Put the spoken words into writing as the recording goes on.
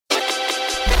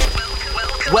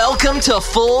Welcome to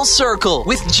Full Circle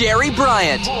with Jerry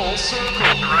Bryant. Full Circle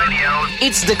Radio.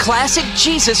 It's the classic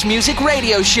Jesus music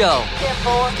radio show.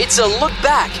 It's a look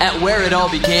back at where it all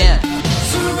began.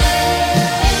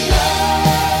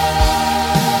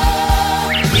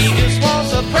 He just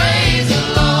wants to praise the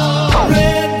Lord.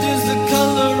 Red is the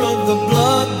color of the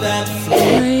blood that flows.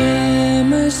 I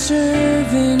am a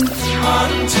servant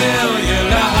Until your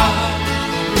life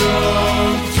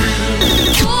runs through.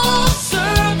 Full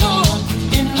circle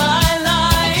in my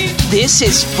life. This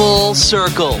is Full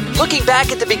Circle, looking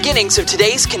back at the beginnings of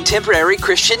today's contemporary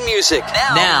Christian music.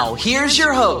 Now here's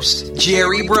your host,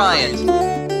 Jerry Bryant.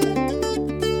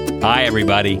 Hi,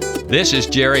 everybody. This is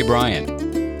Jerry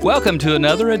Bryant. Welcome to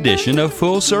another edition of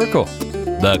Full Circle,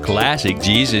 the classic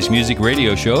Jesus music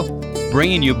radio show,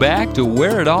 bringing you back to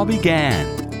where it all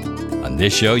began. On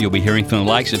this show, you'll be hearing from the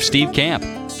likes of Steve Camp,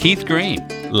 Keith Green,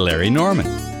 Larry Norman,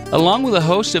 along with a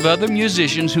host of other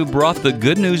musicians who brought the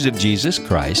good news of Jesus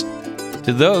Christ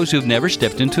to those who've never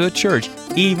stepped into a church,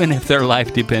 even if their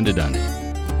life depended on it.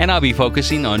 And I'll be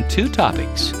focusing on two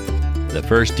topics. The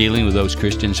first dealing with those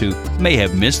Christians who may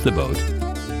have missed the boat,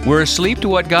 were asleep to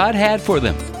what God had for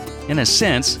them, in a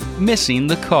sense, missing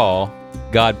the call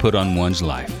God put on one's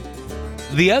life.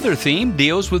 The other theme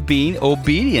deals with being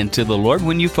obedient to the Lord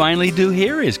when you finally do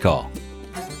hear His call.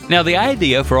 Now, the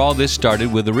idea for all this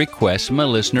started with a request from a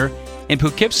listener in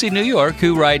Poughkeepsie, New York,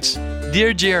 who writes,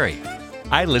 "Dear Jerry,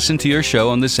 I listen to your show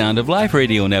on the Sound of Life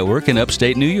radio network in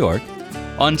upstate New York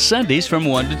on Sundays from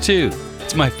 1 to 2.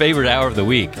 It's my favorite hour of the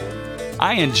week.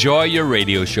 I enjoy your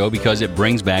radio show because it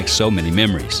brings back so many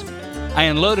memories. I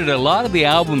unloaded a lot of the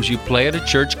albums you play at a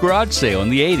church garage sale in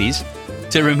the 80s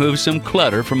to remove some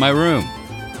clutter from my room.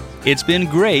 It's been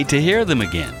great to hear them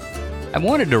again. I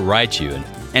wanted to write you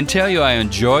and tell you I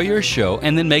enjoy your show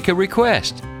and then make a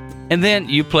request. And then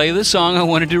you play the song I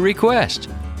wanted to request.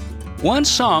 One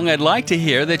song I'd like to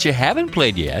hear that you haven't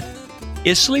played yet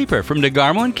is Sleeper from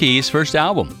DeGarmo and Key's first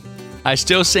album. I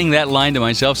still sing that line to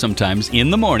myself sometimes in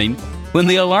the morning when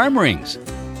the alarm rings.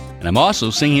 And I'm also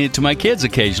singing it to my kids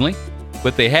occasionally,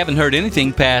 but they haven't heard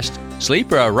anything past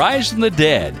Sleeper, arise from the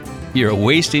dead. You're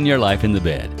wasting your life in the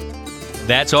bed.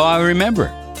 That's all I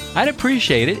remember. I'd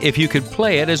appreciate it if you could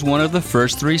play it as one of the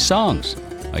first 3 songs.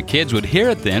 My kids would hear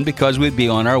it then because we'd be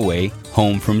on our way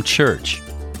home from church.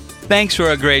 Thanks for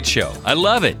a great show. I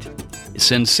love it.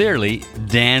 Sincerely,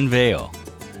 Dan Vale."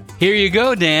 Here you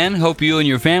go, Dan. Hope you and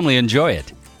your family enjoy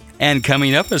it. And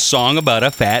coming up, a song about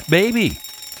a fat baby.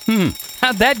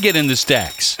 How'd that get in the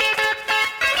stacks?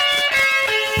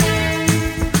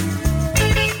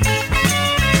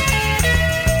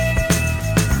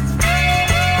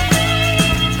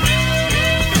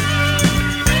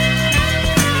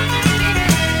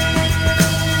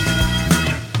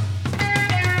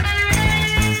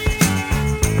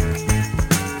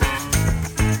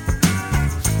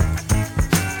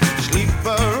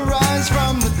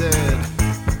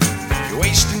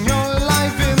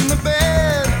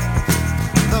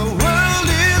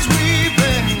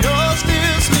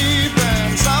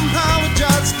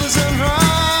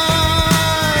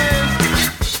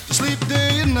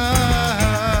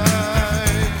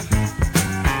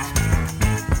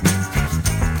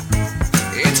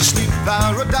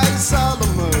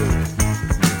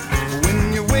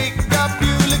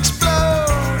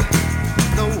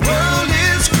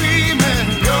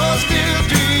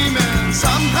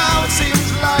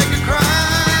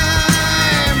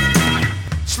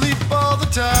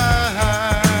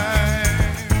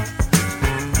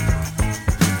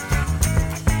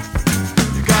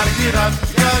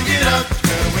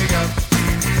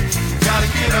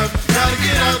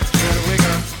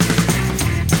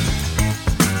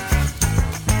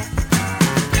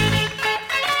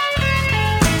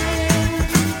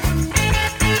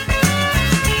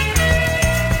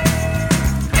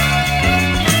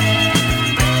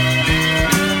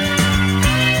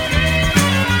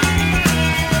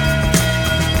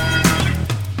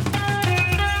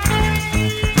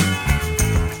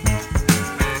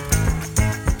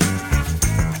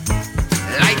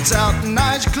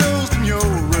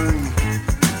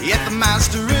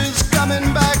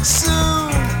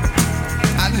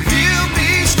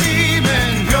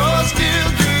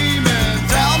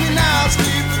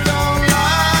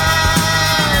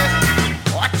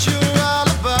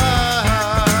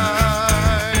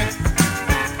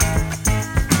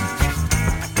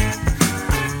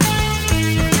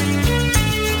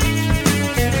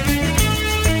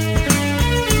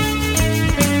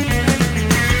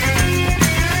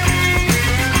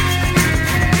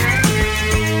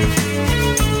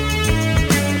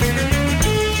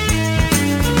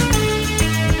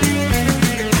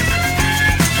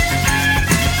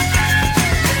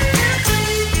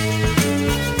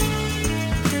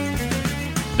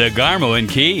 DeGarmo and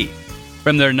Key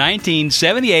from their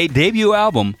 1978 debut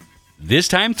album, This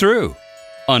Time Through,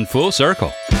 on Full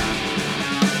Circle.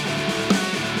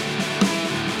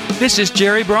 This is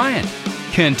Jerry Bryant,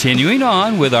 continuing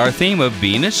on with our theme of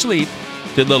being asleep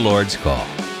to the Lord's call.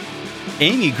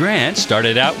 Amy Grant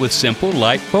started out with simple,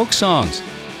 light folk songs,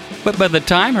 but by the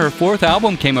time her fourth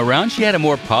album came around, she had a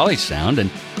more polished sound and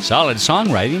solid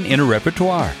songwriting in her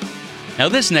repertoire. Now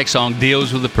this next song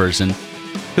deals with a person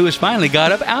who has finally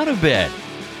got up out of bed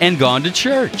and gone to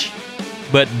church,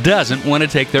 but doesn't want to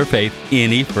take their faith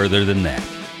any further than that.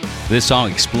 This song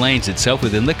explains itself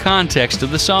within the context of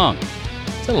the song.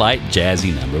 It's a light,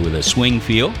 jazzy number with a swing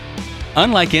feel,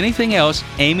 unlike anything else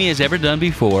Amy has ever done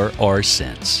before or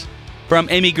since. From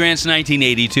Amy Grant's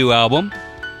 1982 album,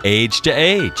 Age to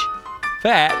Age,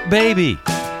 Fat Baby.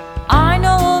 I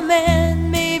know a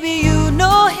man, maybe you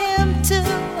know him too.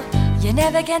 You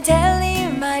never can tell, he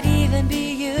might even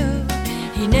be you.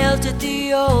 He knelt at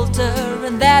the altar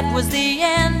and that was the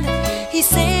end. He's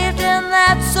saved and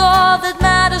that's all that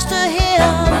matters to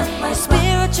him. My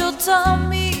spiritual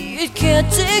tummy, it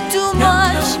can't take too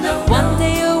much. One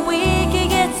day a week he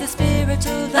gets a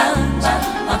spiritual lunch.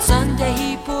 On Sunday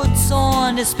he puts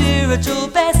on his spiritual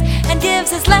best and gives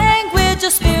his language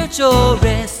a spiritual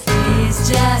rest. He's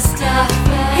just a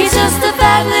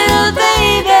fat little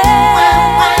baby.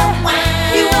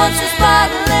 He wants his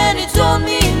bottle and he told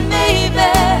me maybe.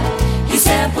 He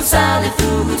sampled solid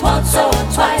food once or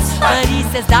twice, but he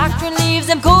says doctrine leaves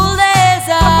him cold as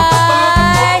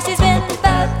ice. He's been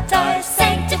baptized,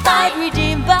 sanctified,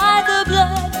 redeemed by the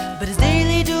blood, but his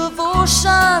daily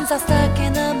devotions are stuck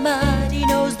in the mud. He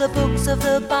knows the books of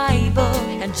the Bible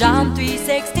and John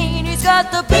 3:16. He's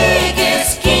got the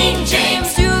biggest King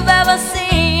James you've ever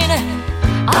seen.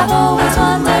 I've always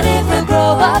wondered if he'll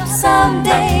grow up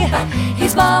someday.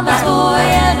 He's mama's boy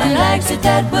and he likes it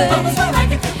that way.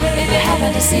 If you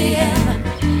happen to see him,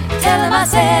 tell him I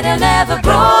said he'll never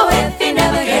grow if he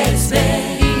never gets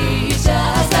big. He's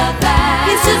just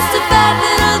a fat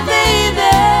little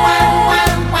baby.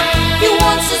 He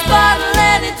wants his bottle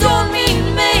and he told me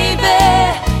maybe.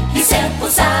 He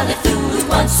sampled solid food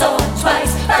once or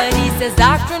twice, but he says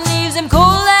doctrine leaves him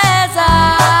cold as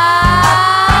ice.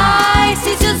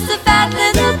 He's just a fat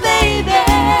little baby.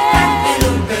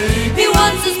 He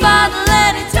wants his bottle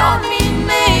and he told me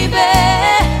maybe.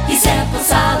 He sampled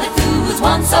solid foods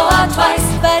once or twice,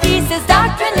 but he says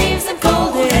doctrine leaves him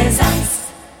cold as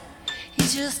ice.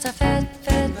 He's just a fat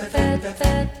baby.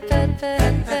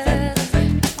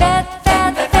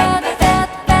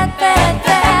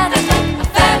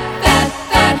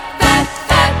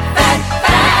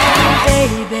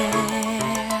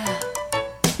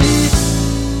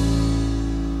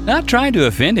 Not trying to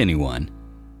offend anyone,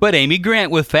 but Amy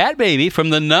Grant with Fat Baby from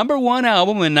the #1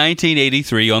 album in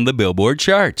 1983 on the Billboard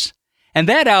charts. And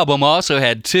that album also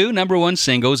had 2 #1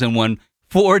 singles and won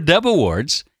 4 Dove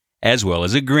Awards, as well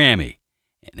as a Grammy.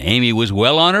 And Amy was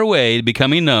well on her way to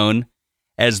becoming known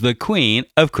as the Queen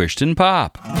of Christian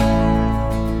Pop.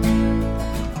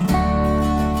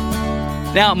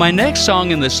 Now, my next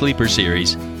song in the Sleeper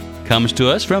series comes to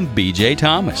us from B.J.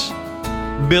 Thomas.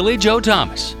 Billy Joe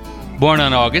Thomas, born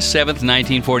on August 7th,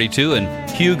 1942 in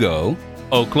Hugo,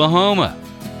 Oklahoma.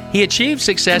 He achieved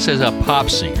success as a pop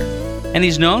singer, and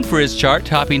he's known for his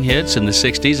chart-topping hits in the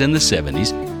 60s and the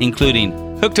 70s, including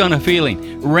Hooked on a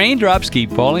Feeling, Raindrops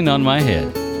Keep Falling on My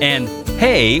Head, and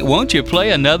Hey, Won't You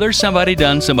Play Another Somebody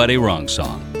Done Somebody Wrong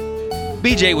song.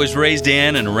 BJ was raised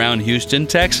in and around Houston,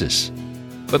 Texas.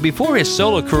 But before his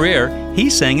solo career, he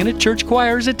sang in a church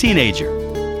choir as a teenager.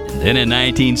 And then in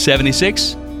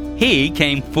 1976, he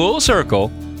came full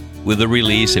circle with the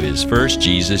release of his first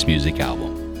Jesus Music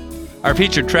album. Our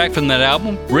featured track from that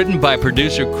album, written by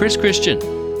producer Chris Christian,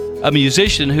 a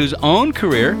musician whose own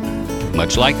career,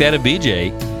 much like that of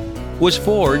BJ, was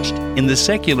forged in the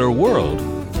secular world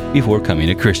before becoming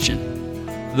a Christian.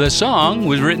 The song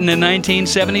was written in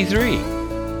 1973,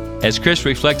 as Chris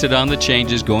reflected on the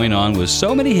changes going on with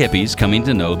so many hippies coming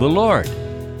to know the Lord.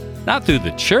 Not through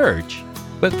the church,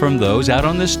 but from those out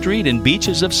on the street and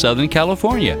beaches of Southern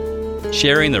California,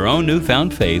 sharing their own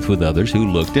newfound faith with others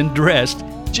who looked and dressed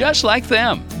just like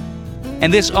them.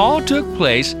 And this all took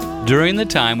place during the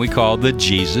time we call the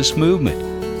Jesus Movement,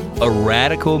 a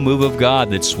radical move of God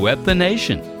that swept the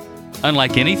nation,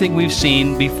 unlike anything we've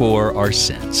seen before or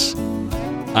since.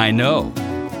 I know.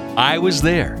 I was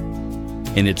there.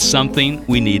 And it's something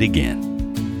we need again.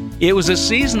 It was a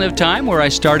season of time where I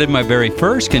started my very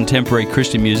first contemporary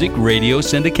Christian music radio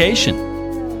syndication,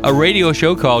 a radio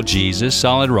show called Jesus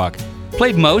Solid Rock,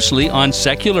 played mostly on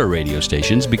secular radio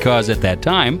stations because at that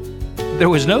time, there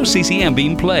was no CCM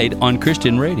being played on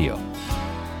Christian radio.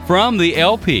 From the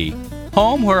LP,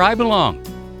 Home Where I Belong,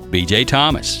 B.J.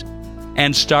 Thomas.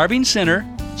 And Starving Sinner,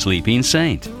 Sleeping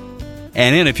Saint.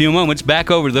 And in a few moments, back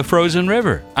over the frozen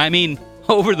river.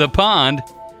 Over the pond,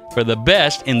 for the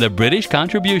best in the British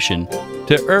contribution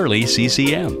to early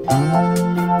CCM.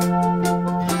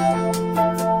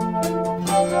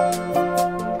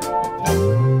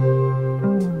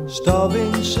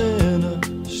 Starving sinner,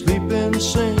 sleeping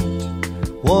saint,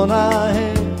 one I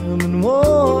am and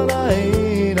one I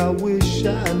ain't. I wish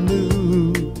I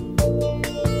knew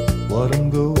what I'm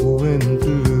going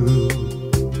through.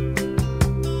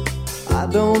 I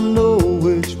don't know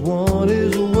which one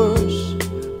is worse.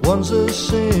 One's a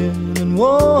sin and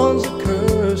one's a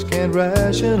curse. Can't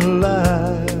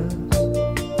rationalize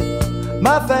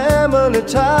my family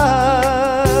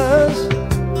ties.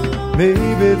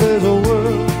 Maybe there's a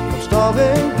world of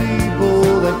starving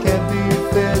people that can't be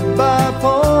fed by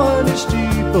pointed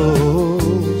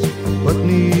steeples, but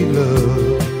need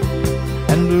love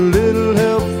and a little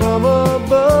help from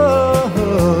above.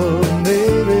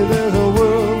 Maybe there's a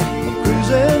world of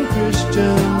cruising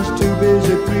Christians too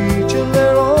busy preaching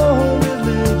their own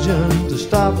religion to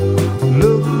stop,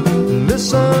 look, and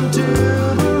listen to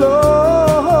the Lord.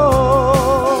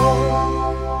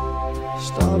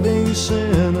 Starving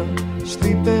sinner,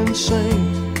 sleeping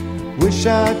saint, wish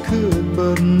I could,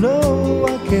 but no,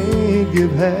 I can't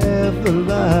give half the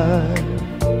life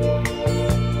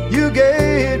you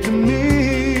gave to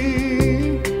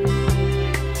me.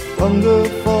 Hunger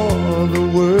for the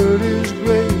word is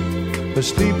great, but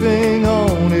sleeping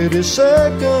on it is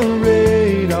second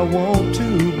rate. I want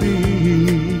to be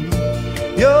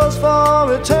yours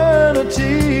for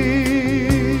eternity.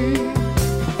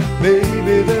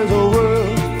 Maybe there's a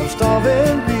world of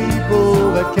starving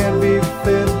people that can't be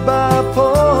fed by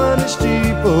pointed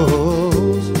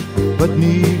steeples, but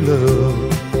need love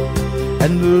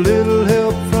and a little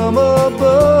help from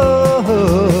above.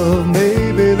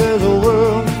 Maybe there's a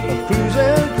world of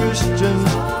cruising Christians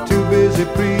too busy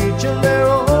preaching their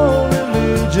own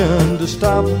religion to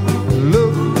stop,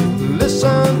 look,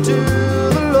 listen to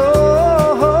the Lord.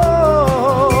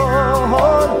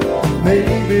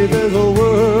 Maybe there's a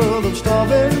world of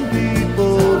starving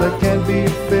people that can't be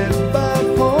fed by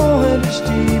pointed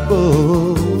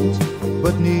steeples,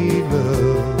 but need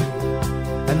love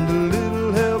and a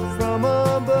little help from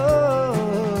above.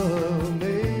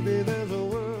 Maybe there's a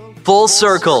world. Full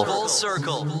Circle.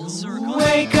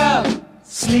 Wake up,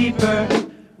 sleeper,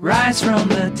 rise from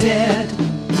the dead,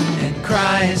 and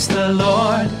Christ the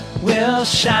Lord will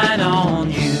shine on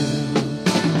you.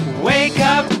 Wake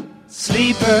up,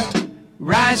 sleeper,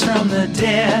 rise from the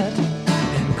dead,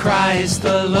 and Christ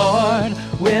the Lord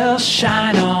will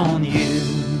shine on you.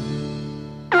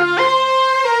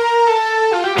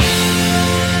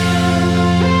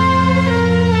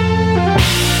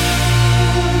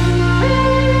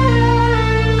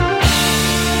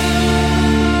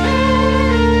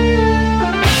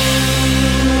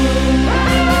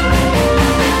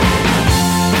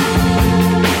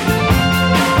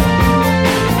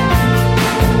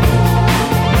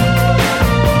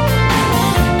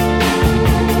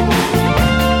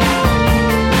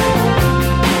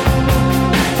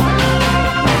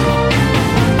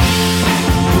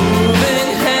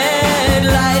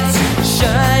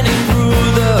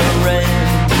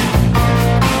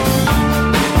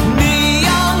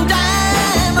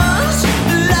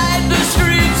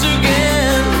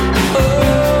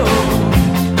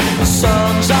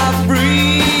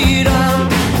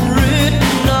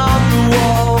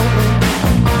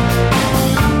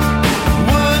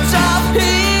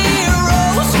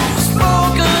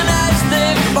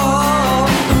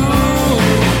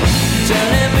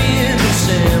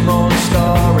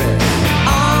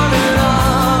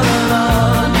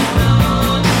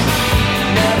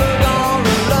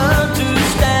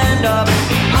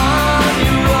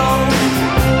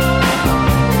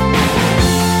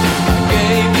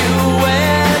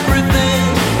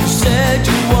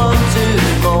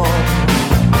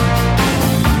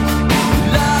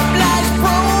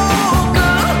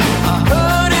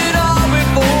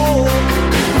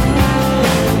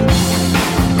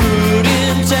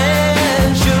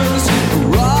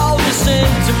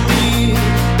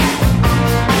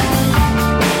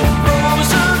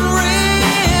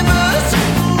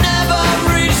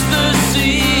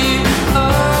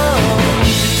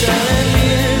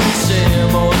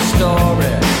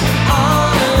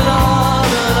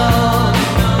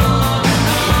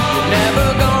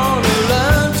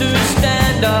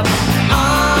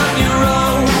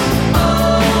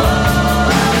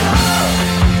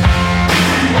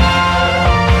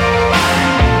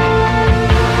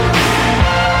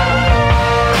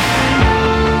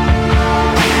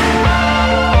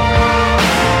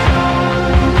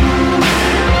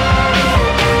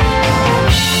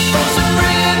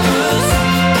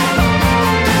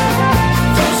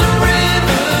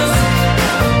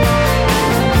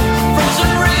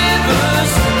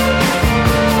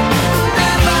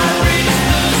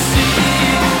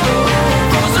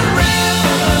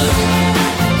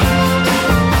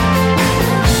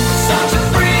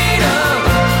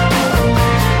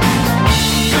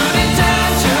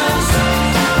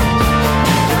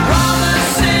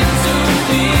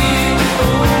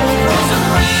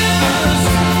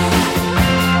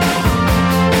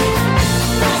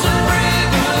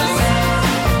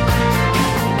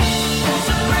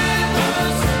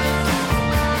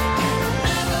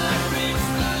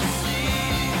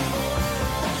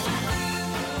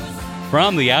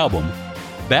 from the album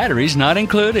Batteries Not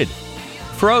Included,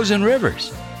 Frozen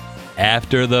Rivers,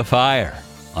 After the Fire,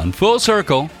 on Full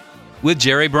Circle with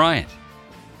Jerry Bryant.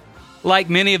 Like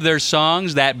many of their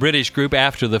songs, that British group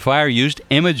After the Fire used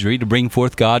imagery to bring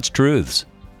forth God's truths.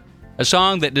 A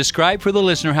song that described for the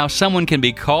listener how someone can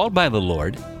be called by the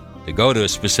Lord to go to a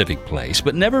specific place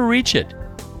but never reach it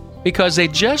because they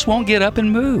just won't get up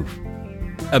and move.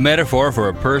 A metaphor for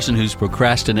a person whose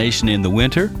procrastination in the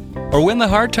winter or when the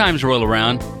hard times roll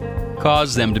around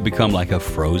caused them to become like a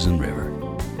frozen river.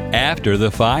 After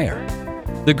the Fire,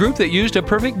 the group that used a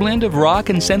perfect blend of rock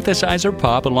and synthesizer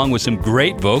pop along with some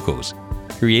great vocals,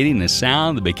 creating a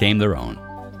sound that became their own.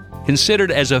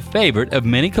 Considered as a favorite of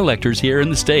many collectors here in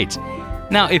the States.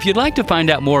 Now, if you'd like to find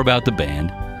out more about the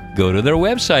band, go to their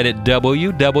website at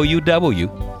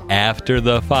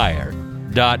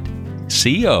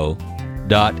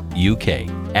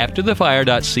www.afterthefire.co.uk.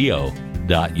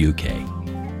 Afterthefire.co.uk.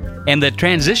 And the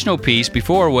transitional piece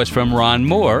before was from Ron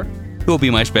Moore, who will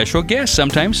be my special guest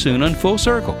sometime soon on Full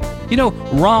Circle. You know,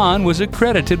 Ron was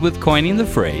accredited with coining the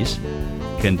phrase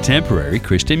contemporary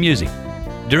Christian music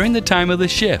during the time of the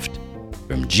shift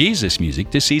from Jesus music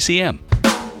to CCM.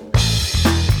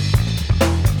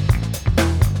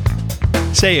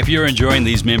 Say, if you're enjoying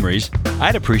these memories,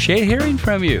 I'd appreciate hearing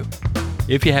from you.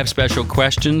 If you have special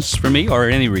questions for me or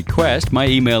any request, my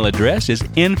email address is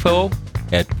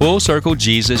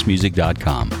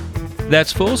info@fullcirclejesusmusic.com.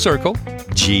 That's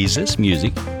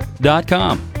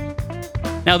fullcirclejesusmusic.com.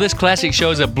 Now, this classic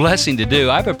show is a blessing to do.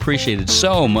 I've appreciated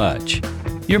so much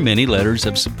your many letters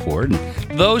of support and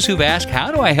those who've asked,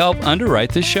 how do I help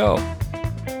underwrite the show?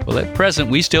 Well, at present,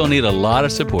 we still need a lot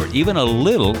of support. Even a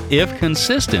little, if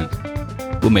consistent,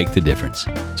 will make the difference.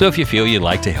 So if you feel you'd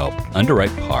like to help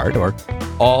underwrite part or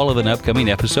all of an upcoming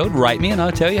episode, write me and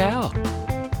I'll tell you how.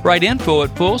 Write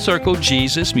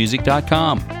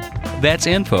info@fullcirclejesusmusic.com. That's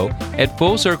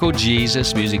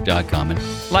info@fullcirclejesusmusic.com. And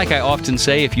like I often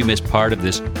say, if you missed part of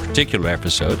this particular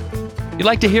episode, you'd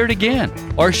like to hear it again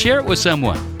or share it with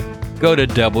someone, go to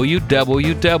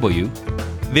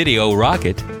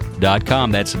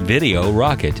www.videorocket.com. That's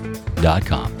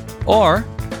videorocket.com. Or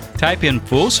type in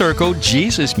Full Circle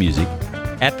Jesus Music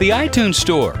at the iTunes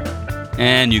Store,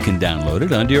 and you can download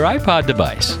it onto your iPod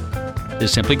device.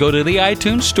 Just simply go to the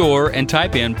iTunes Store and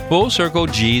type in Full Circle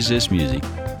Jesus Music.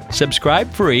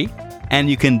 Subscribe free, and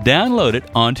you can download it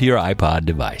onto your iPod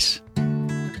device.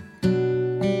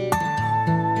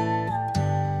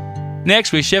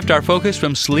 Next, we shift our focus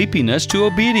from sleepiness to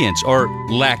obedience, or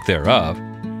lack thereof.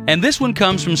 And this one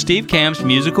comes from Steve Camp's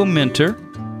musical mentor,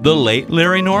 the late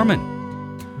Larry Norman.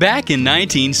 Back in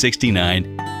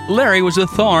 1969, Larry was a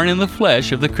thorn in the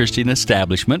flesh of the Christian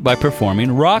establishment by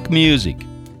performing rock music,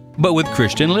 but with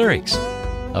Christian lyrics.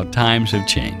 How times have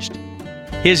changed.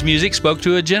 His music spoke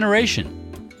to a generation.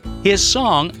 His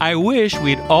song, I Wish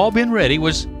We'd All Been Ready,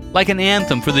 was like an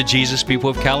anthem for the Jesus people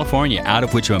of California, out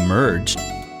of which emerged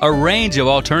a range of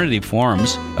alternative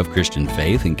forms of Christian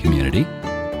faith and community.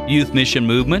 Youth mission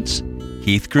movements,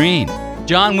 Keith Green,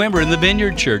 John Wimber in the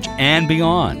Vineyard Church, and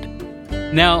beyond.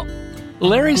 Now,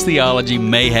 Larry's theology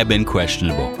may have been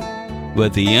questionable,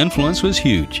 but the influence was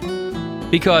huge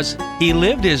because he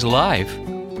lived his life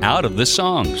out of the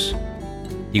songs.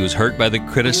 He was hurt by the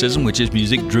criticism which his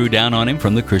music drew down on him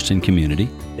from the Christian community,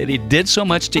 that he did so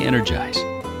much to energize.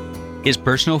 His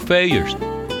personal failures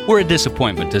were a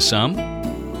disappointment to some,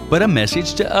 but a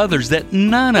message to others that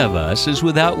none of us is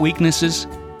without weaknesses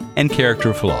and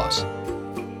character flaws,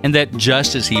 and that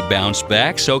just as he bounced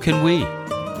back, so can we.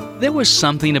 There was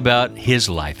something about his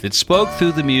life that spoke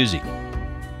through the music.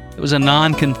 It was a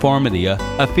nonconformity,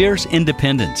 a fierce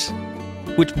independence,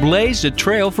 which blazed a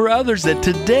trail for others that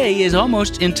today is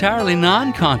almost entirely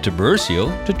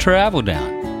non-controversial to travel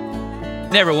down.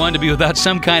 Never one to be without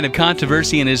some kind of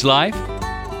controversy in his life,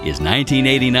 his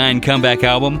 1989 comeback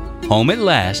album, Home at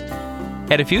Last,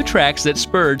 had a few tracks that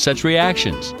spurred such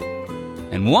reactions.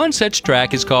 And one such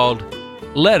track is called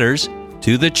Letters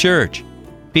to the Church,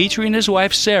 featuring his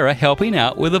wife Sarah helping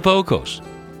out with the vocals.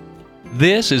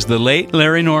 This is the late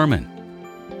Larry Norman.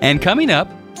 And coming up,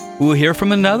 we'll hear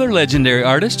from another legendary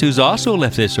artist who's also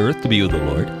left this earth to be with the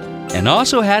Lord, and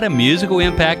also had a musical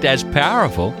impact as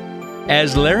powerful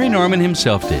as Larry Norman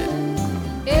himself did.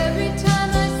 Every time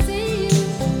I see you,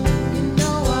 you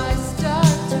know I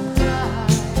start to cry.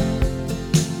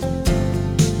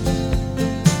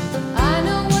 I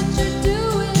know what you're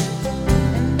doing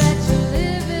and that you're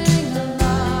living a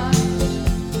lie.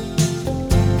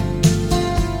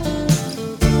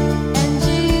 And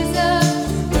Jesus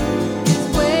is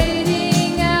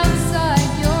waiting outside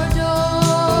your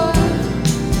door,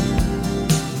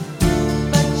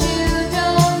 but you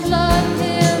don't love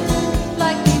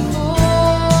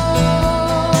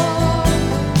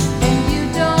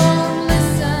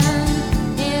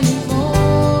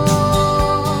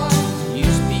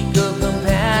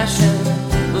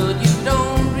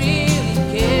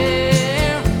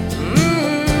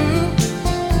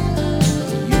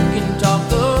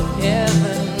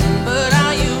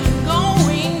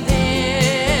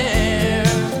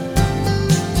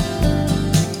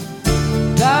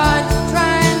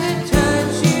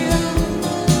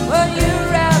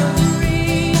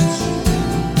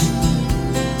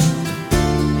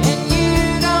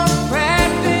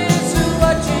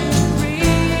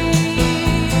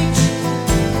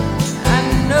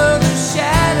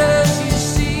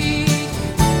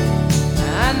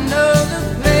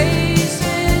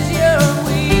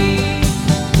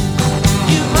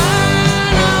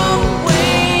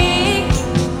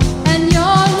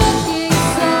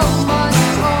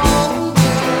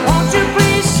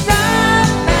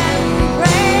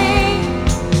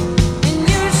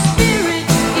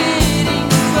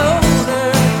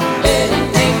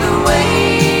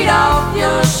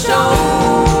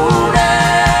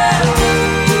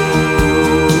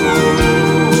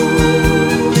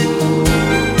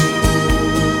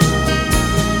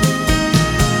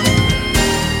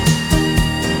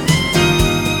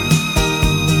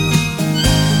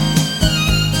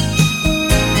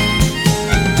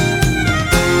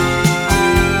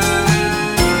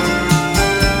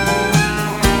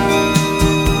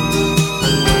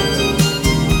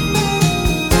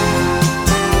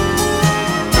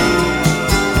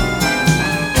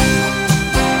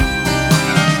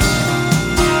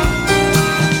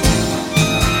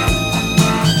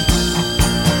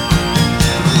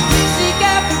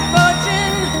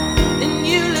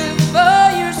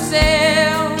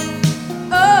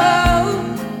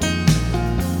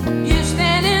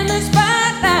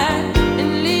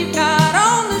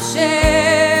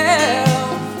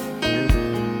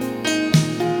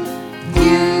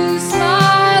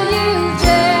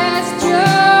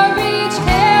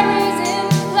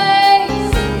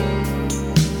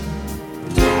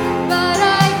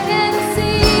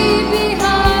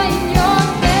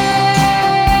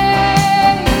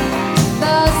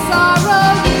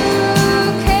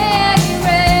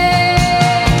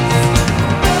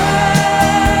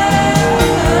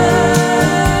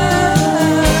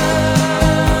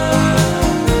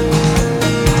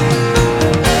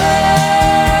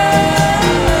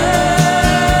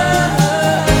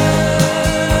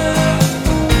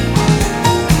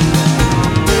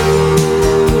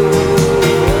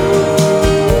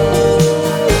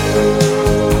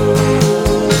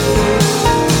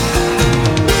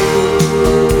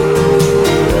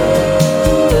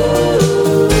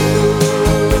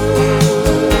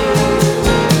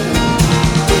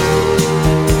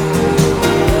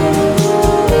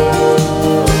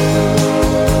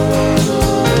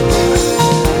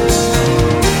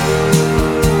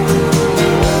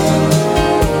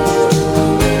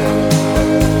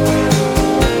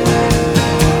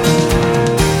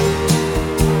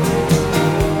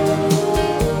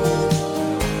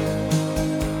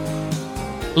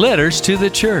Letters to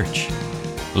the Church.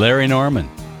 Larry Norman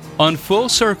on Full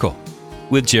Circle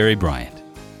with Jerry Bryant.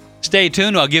 Stay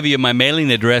tuned. I'll give you my mailing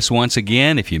address once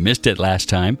again if you missed it last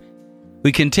time.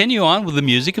 We continue on with the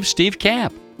music of Steve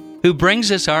Camp, who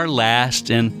brings us our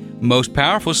last and most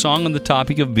powerful song on the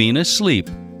topic of being asleep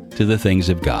to the things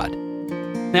of God.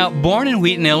 Now, born in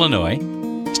Wheaton, Illinois,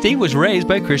 Steve was raised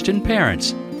by Christian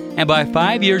parents, and by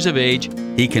 5 years of age,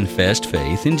 he confessed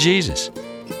faith in Jesus.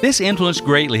 This influenced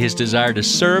greatly his desire to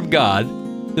serve God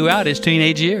throughout his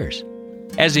teenage years.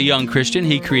 As a young Christian,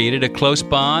 he created a close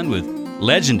bond with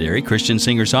legendary Christian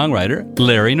singer-songwriter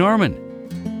Larry Norman,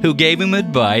 who gave him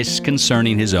advice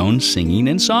concerning his own singing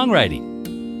and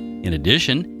songwriting. In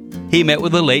addition, he met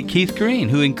with the late Keith Green,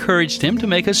 who encouraged him to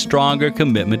make a stronger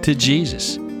commitment to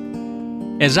Jesus.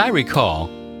 As I recall,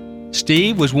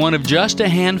 Steve was one of just a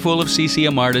handful of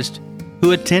CCM artists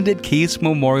who attended Keith's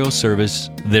memorial service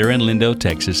there in Lindo,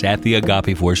 Texas at the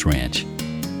Agape Force Ranch,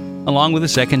 along with the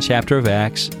second chapter of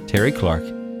Acts, Terry Clark,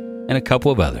 and a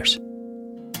couple of others.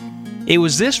 It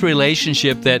was this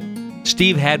relationship that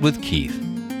Steve had with Keith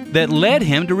that led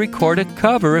him to record a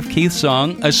cover of Keith's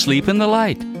song, Asleep in the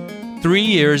Light, 3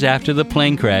 years after the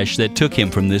plane crash that took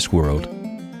him from this world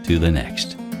to the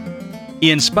next.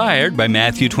 Inspired by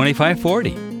Matthew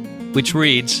 25:40, which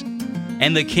reads,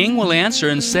 "And the king will answer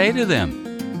and say to them,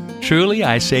 Truly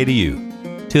I say to you,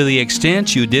 to the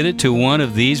extent you did it to one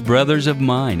of these brothers of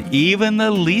mine, even the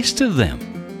least of them,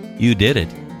 you did it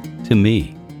to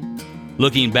me."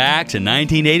 Looking back to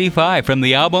 1985 from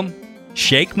the album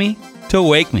Shake Me to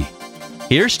Wake Me,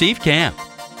 here's Steve Camp,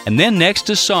 and then next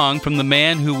a song from the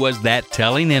man who was that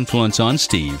telling influence on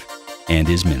Steve and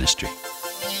his ministry.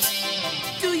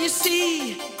 Do you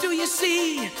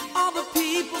see all the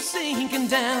people sinking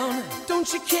down?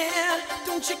 Don't you care,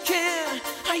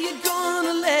 how you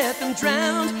gonna let them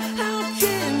drown? How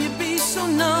can you be so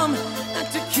numb,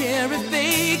 not to care if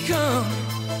they come?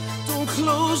 Don't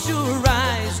close your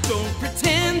eyes, don't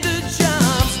pretend the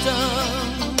job's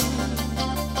done.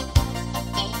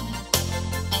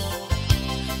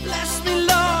 Bless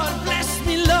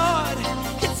me Lord,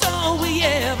 it's all we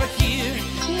ever hear.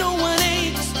 No one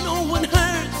aches, no one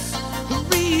hurts, or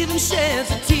even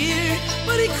sheds a tear.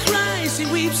 But he cries, he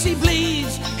weeps, he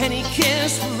bleeds, and he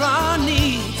cares for our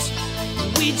needs.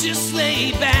 We just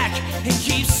lay back and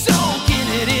keep soaking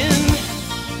it in.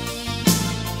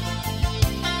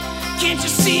 Can't you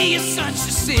see it's such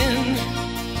a sin?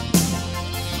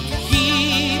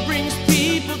 He brings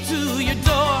people to your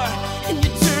door and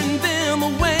you turn them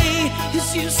away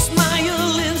as you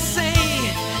smile and say,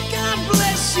 God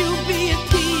bless you, be at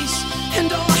peace,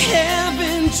 and all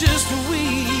heaven just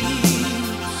weeps.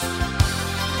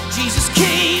 Jesus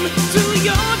came to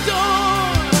your door,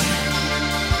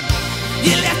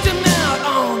 you left him out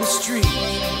on the street.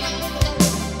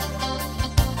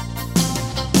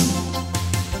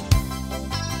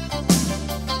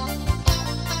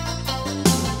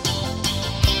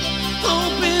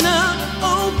 Open up,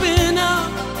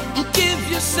 and give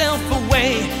yourself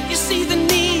away. You see the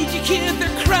need, you hear the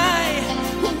cry.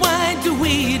 Why do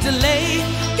we delay?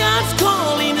 God's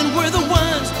calling and we're the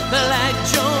ones that like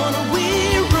John we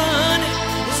run.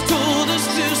 He's told us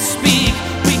to speak,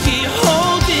 we keep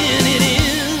holding it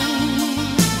in.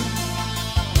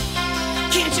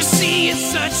 Can't you see it's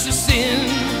such a sin?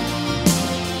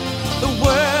 The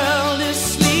world is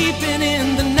sleeping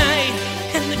in the night,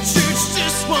 and the church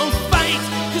just won't fight,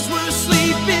 'cause we're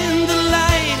asleep in the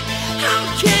light. How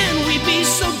can we be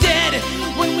so dead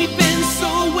when we've been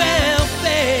so well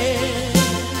fed?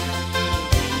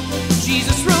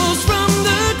 Jesus rose from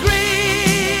the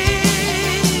grave,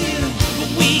 but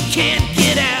we can't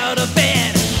get out of bed.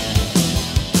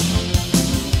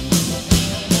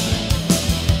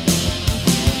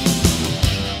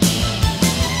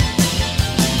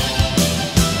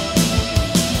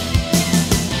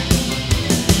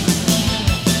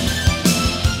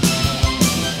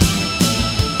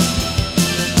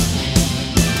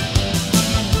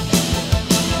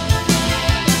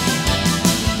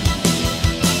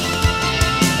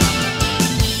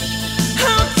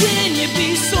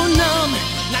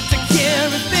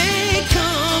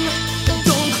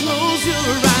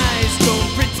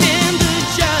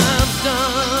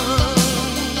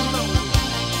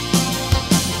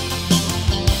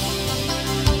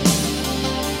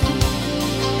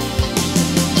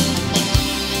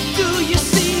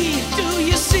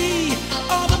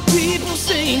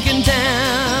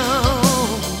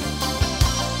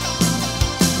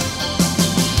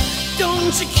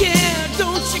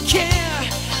 Don't you care,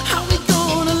 how we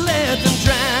gonna let them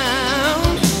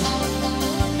drown?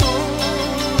 No,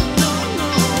 no, no.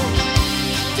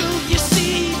 Do you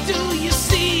see,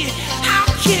 how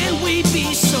can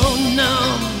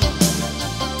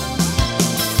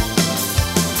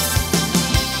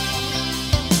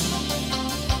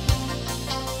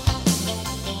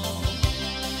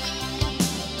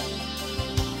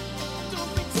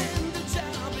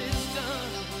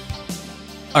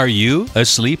Are you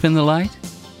asleep in the light?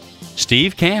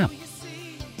 Steve Camp,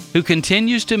 who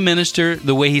continues to minister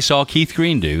the way he saw Keith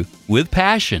Green do, with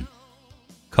passion,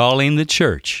 calling the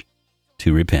church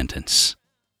to repentance.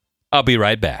 I'll be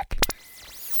right back.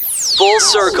 Full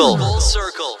Circle. Full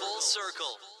Circle.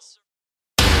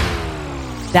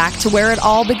 Back to where it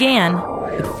all began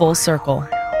with Full Circle.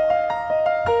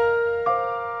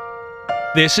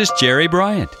 This is Jerry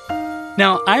Bryant.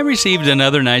 Now, I received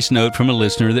another nice note from a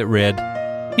listener that read,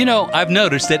 I've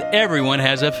noticed that everyone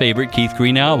has a favorite Keith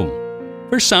Green album.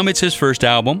 For some, it's his first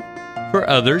album. For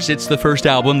others, it's the first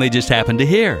album they just happened to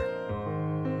hear.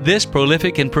 This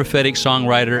prolific and prophetic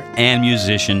songwriter and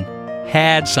musician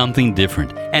had something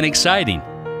different and exciting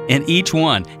in each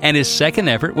one, and his second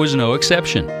effort was no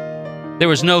exception. There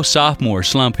was no sophomore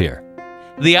slump here.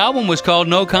 The album was called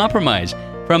No Compromise.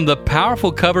 From the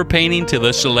powerful cover painting to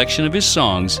the selection of his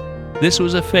songs, this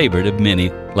was a favorite of many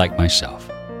like myself.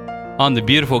 On the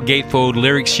beautiful gatefold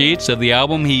lyric sheets of the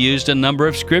album, he used a number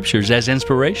of scriptures as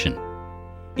inspiration.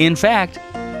 In fact,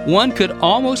 one could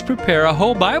almost prepare a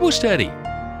whole Bible study,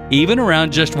 even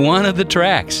around just one of the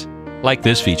tracks, like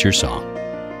this feature song.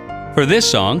 For this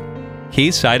song,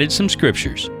 Keith cited some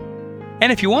scriptures.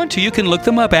 And if you want to, you can look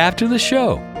them up after the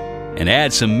show and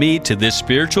add some meat to this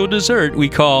spiritual dessert we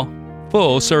call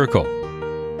Full Circle.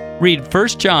 Read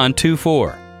 1 John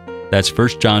 2:4. That's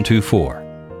 1 John 2:4.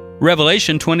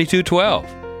 Revelation 22:12.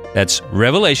 That's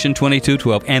Revelation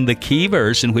 22:12, and the key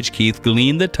verse in which Keith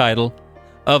gleaned the title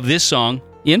of this song,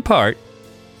 in part,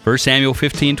 1 Samuel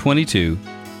 15:22.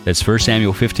 That's 1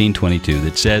 Samuel 15:22,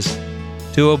 that says,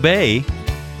 "To obey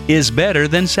is better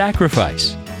than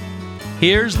sacrifice."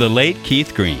 Here's the late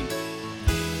Keith Green.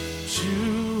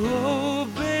 To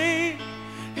obey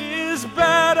is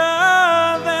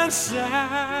better than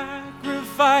sacrifice.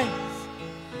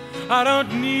 I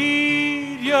don't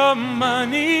need your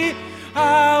money,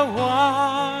 I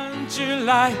want your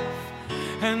life.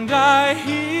 And I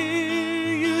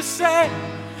hear you say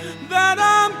that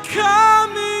I'm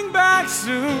coming back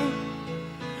soon,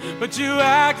 but you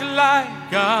act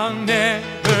like I'll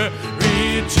never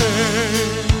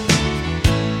return.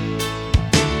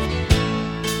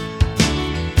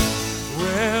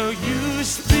 Well, you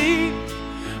speak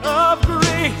of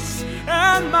grace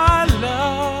and my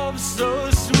love so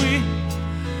sweet,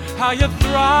 how you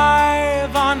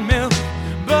thrive on milk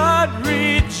but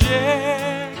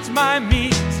reject my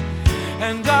meat.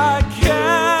 And I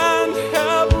can't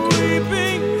help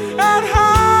weeping at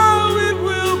how it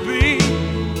will be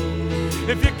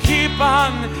if you keep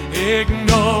on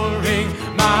ignoring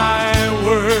my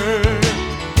word.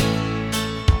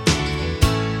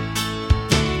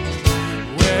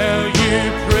 Well,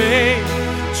 you pray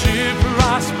to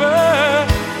prosper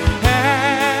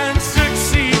and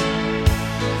succeed,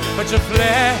 but your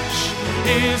flesh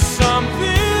is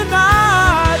something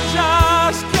I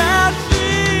just can't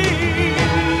feed.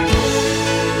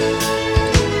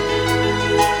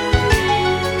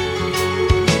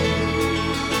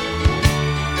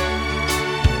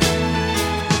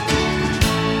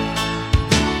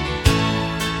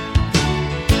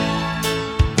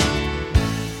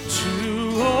 To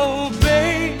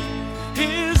obey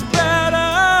is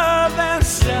better than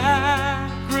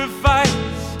sacrifice.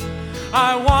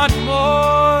 I want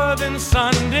more than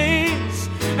Sundays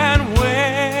and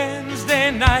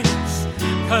Wednesday nights,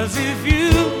 'cause if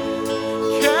you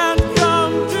can't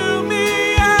come to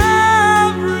me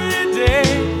every day,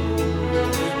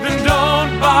 then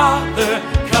don't bother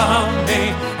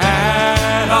coming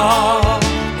at all.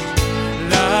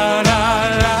 La la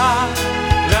la,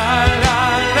 la la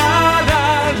la la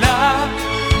la,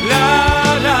 la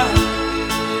la la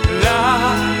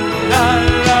la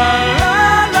la.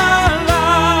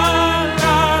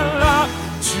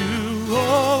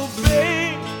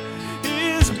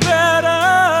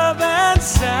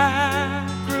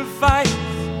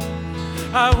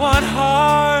 I want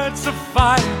hearts of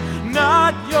fire,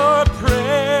 not your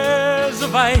prayers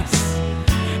of ice.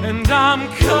 And I'm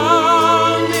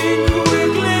coming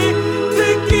quickly to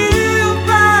give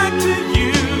back to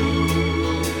you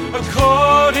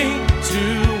according to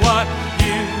what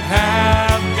you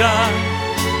have done.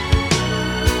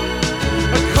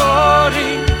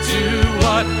 According to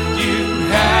what you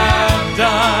have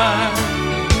done.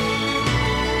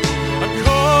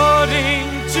 According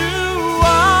to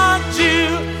what you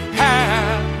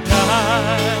have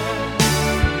done.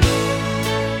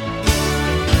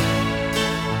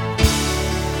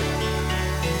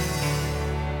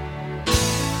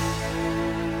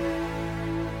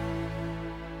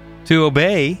 To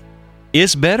obey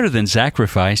is better than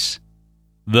sacrifice.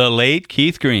 The late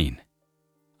Keith Green,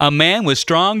 a man with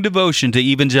strong devotion to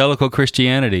evangelical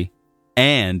Christianity,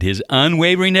 and his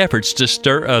unwavering efforts to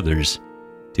stir others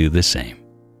do the same.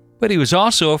 But he was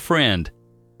also a friend.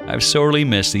 I've sorely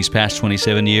missed these past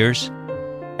 27 years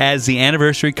as the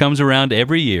anniversary comes around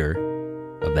every year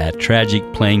of that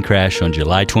tragic plane crash on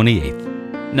July 28,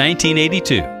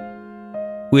 1982,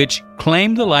 which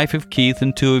claimed the life of Keith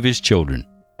and two of his children,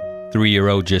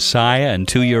 3-year-old Josiah and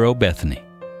 2-year-old Bethany,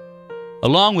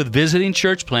 along with visiting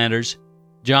church planters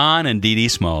John and Dee Dee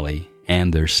Smalley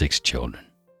and their 6 children.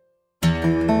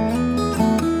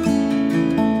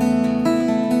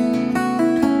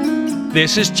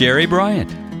 This is Jerry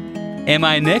Bryant, and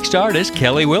my next artist,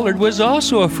 Kelly Willard, was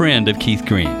also a friend of Keith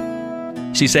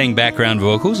Green. She sang background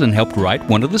vocals and helped write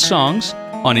one of the songs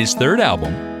on his 3rd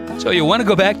album, So You Want to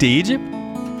Go Back to Egypt?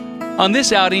 On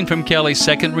this outing from Kelly's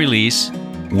 2nd release,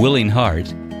 Willing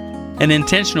Heart, an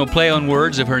intentional play on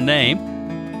words of her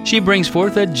name, she brings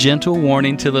forth a gentle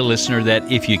warning to the listener that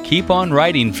if you keep on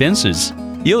writing fences,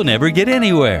 you'll never get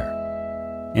anywhere.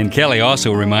 And Kelly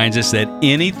also reminds us that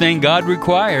anything God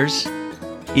requires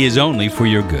is only for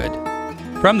your good.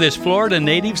 From this Florida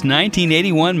native's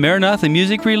 1981 Maranatha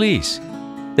music release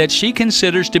that she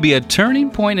considers to be a turning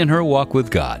point in her walk with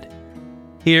God.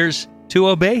 Here's To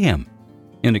Obey Him.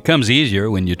 And it comes easier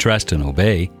when you trust and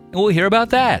obey. And we'll hear about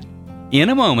that in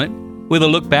a moment with a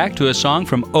look back to a song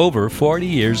from over 40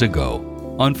 years ago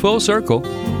on Full Circle,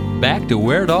 back to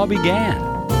where it all began.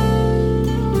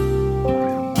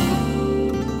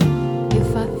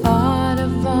 If I thought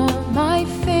of all my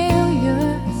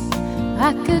failures,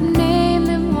 I could name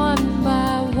them one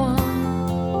by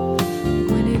one.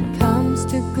 When it comes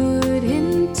to good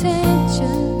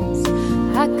intentions,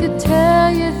 I could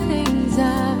tell you things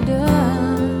I've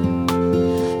done.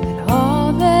 And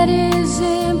all that is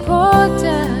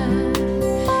important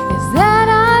is that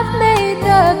I've made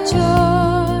the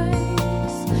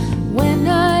choice when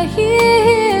I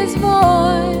hear His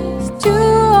voice to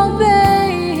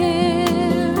obey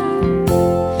Him.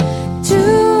 To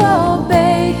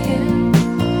obey Him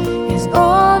is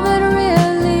all that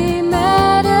really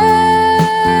matters.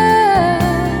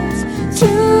 To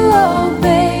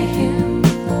obey Him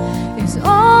is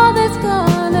all that's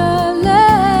gonna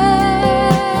last.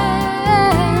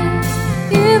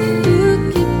 If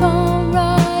you keep on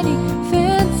riding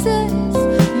fences,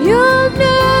 you'll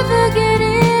never get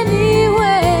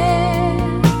anywhere.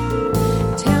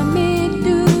 Tell me,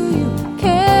 do you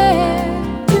care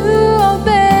to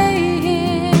obey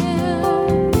Him?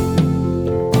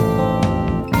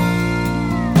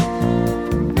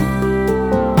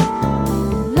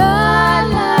 La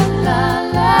la la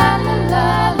la la la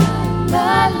la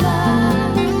la.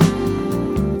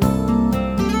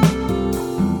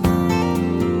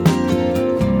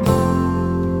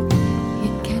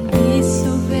 It can be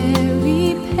so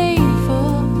very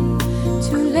painful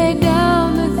to lay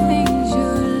down the things you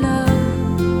love,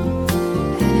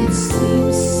 and it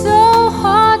seems so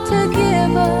hard to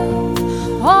give up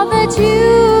all that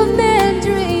you've been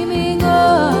dreaming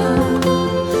of.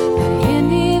 But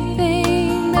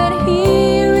anything that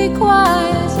He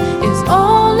requires is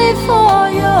only for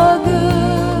your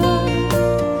good.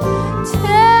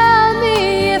 Tell me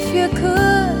if you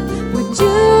could, would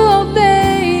you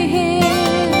obey Him?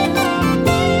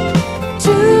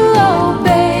 To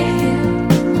obey Him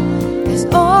is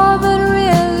all that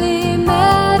really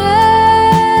matters.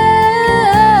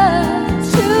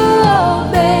 To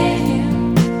obey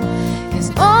Him is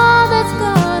all that's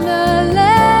gonna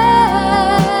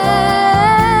last.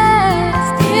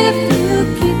 If you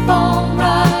keep on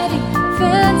riding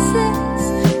fences,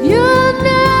 you'll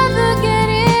never get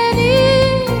anywhere.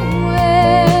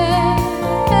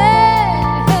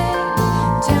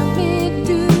 Tell me,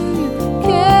 do you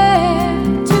care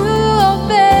to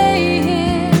obey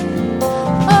Him?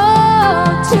 Oh,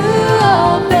 to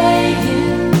obey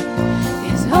Him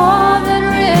is all that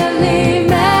really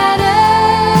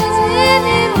matters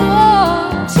anymore.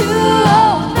 To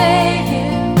obey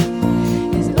Him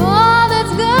is all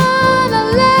that's gonna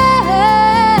last.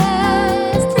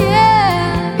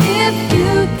 Yeah, if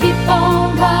you keep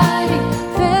on riding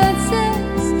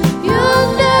fences, you'll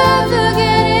never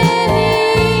get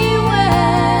anywhere.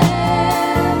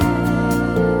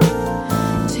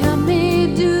 Tell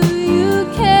me, do you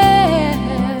care?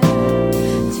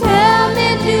 Tell me,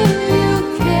 do you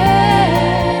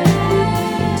care?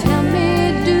 Tell me,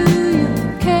 do you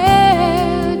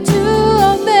care to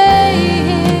obey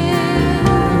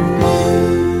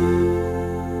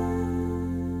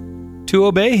Him? To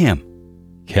Obey Him,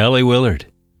 Kelly Willard.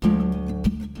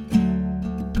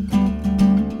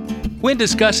 When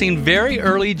discussing very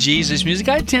early Jesus music,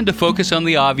 I tend to focus on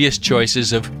the obvious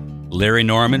choices of Larry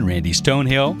Norman, Randy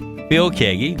Stonehill, Bill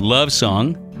Kagi, Love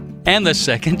Song, and the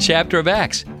second chapter of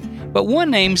Acts. But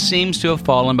one name seems to have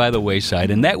fallen by the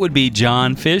wayside, and that would be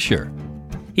John Fischer.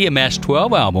 He amassed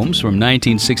 12 albums from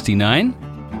 1969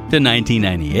 to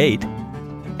 1998,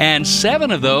 and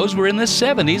 7 of those were in the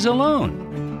 70s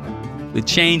alone. With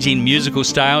changing musical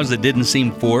styles that didn't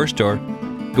seem forced or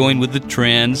going with the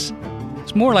trends,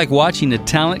 it's more like watching a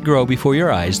talent grow before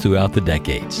your eyes throughout the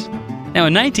decades. Now,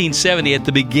 in 1970, at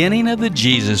the beginning of the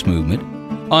Jesus movement,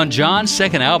 on John's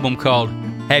second album called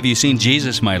Have You Seen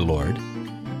Jesus, My Lord?,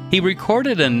 he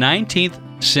recorded a 19th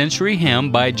century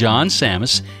hymn by John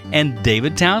Sammis and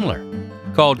David Townler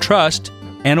called Trust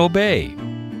and Obey.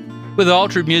 With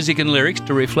altered music and lyrics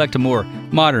to reflect a more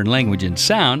modern language and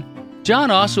sound,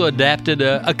 John also adapted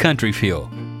a country feel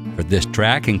for this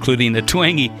track, including a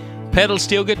twangy pedal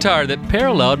steel guitar that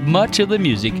paralleled much of the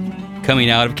music coming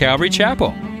out of Calvary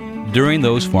Chapel during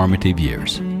those formative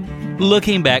years.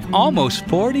 Looking back almost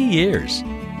 40 years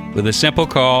with a simple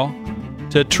call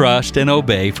to trust and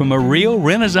obey from a real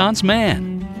Renaissance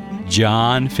man,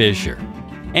 John Fischer.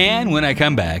 And when I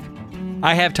come back,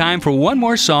 I have time for one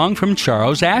more song from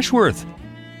Charles Ashworth.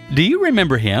 Do you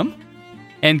remember him?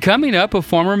 And coming up, a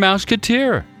former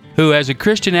Mouseketeer, who as a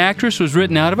Christian actress was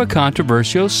written out of a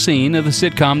controversial scene of the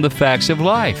sitcom The Facts of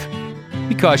Life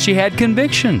because she had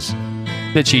convictions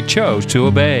that she chose to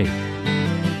obey.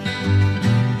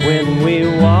 When we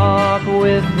walk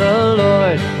with the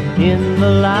Lord in the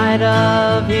light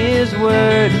of His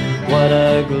Word, what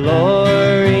a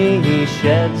glory He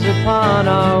sheds upon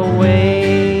our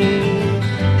way.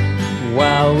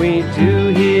 While we do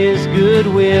His good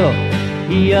will,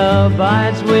 He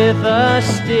abides with us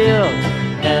still,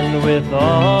 and with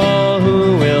all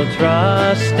who will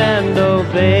trust and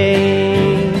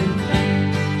obey.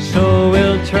 So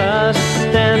we'll trust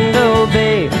and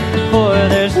obey, for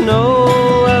there's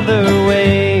no other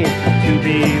way to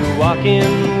be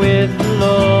walking with the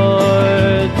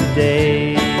Lord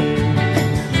today.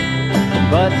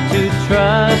 But to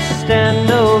trust and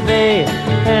obey,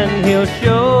 and He'll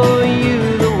show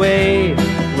you the way,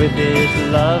 with His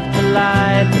love to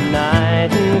light the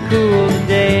night and cool the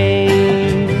day.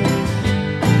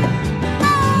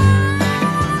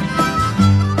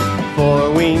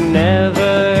 For we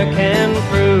never can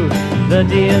prove the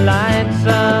delights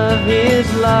of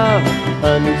His love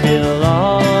until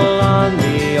all on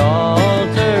the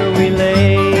altar we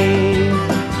lay.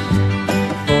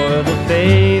 For the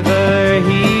favor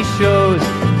He shows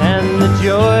and the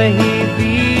joy He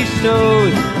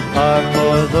bestows are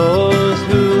for those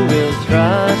who will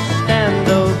trust and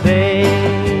obey.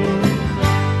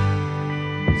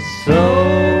 So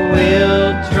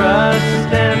we'll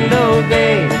trust and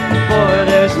obey, for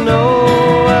there's no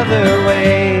other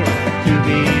way to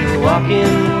be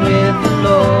walking with the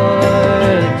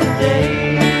Lord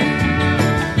today.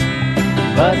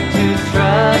 But to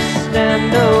trust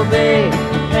and obey,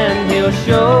 and He'll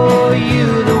show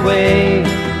you the way,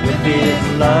 with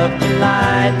His love to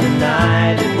light the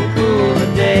night and cool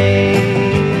the day.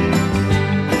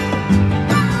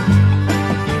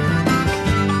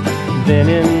 Then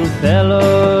in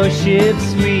fellowship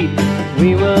sweet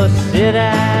we will sit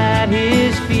at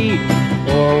His feet,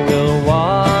 or we'll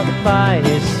walk by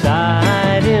His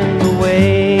side in the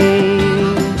way.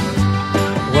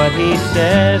 What He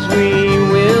says we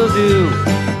will do,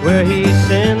 where He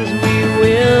sends we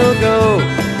will go.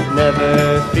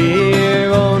 Never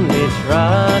fear, only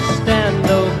trust and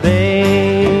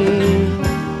obey.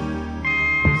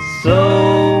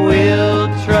 So we'll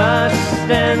trust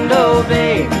and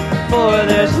obey, for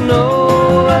there's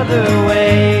no other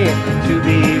way to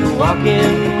be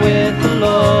walking with the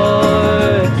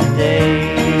Lord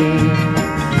today.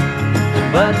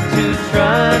 But to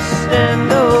trust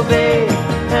and obey,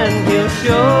 and He'll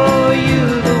show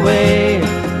you the way,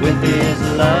 with His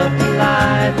love to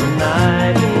light the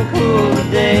night and cool the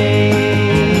day.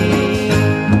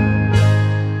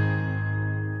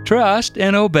 Trust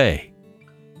and Obey.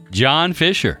 John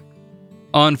Fischer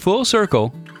on Full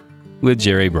Circle with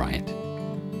Jerry Bryant.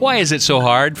 Why is it so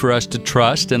hard for us to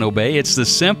trust and obey? It's the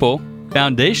simple,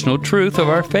 foundational truth of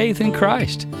our faith in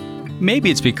Christ.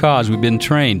 Maybe it's because we've been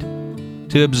trained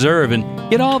to observe and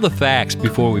get all the facts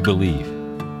before we believe.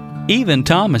 Even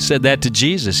Thomas said that to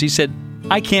Jesus. He said,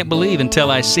 I can't believe until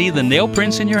I see the nail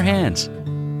prints in your hands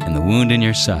and the wound in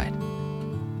your side.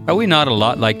 Are we not a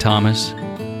lot like Thomas?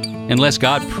 Unless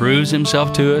God proves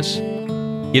Himself to us,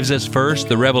 gives us first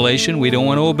the revelation, we don't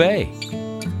want to obey.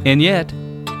 And yet,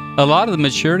 a lot of the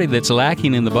maturity that's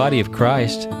lacking in the body of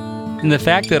Christ, and the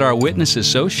fact that our witness is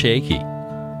so shaky,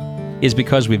 is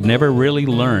because we've never really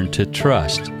learned to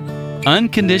trust,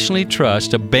 unconditionally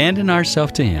trust, abandon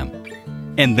ourselves to Him,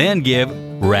 and then give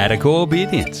radical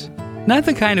obedience. Not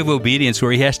the kind of obedience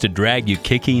where he has to drag you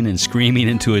kicking and screaming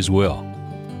into his will,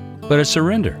 but a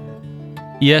surrender.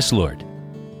 Yes, Lord,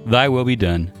 thy will be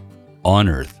done on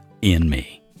earth in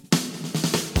me.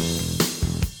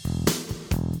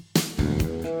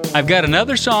 I've got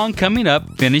another song coming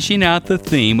up, finishing out the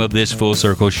theme of this Full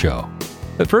Circle show.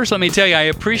 But first, let me tell you, I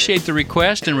appreciate the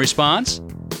request and response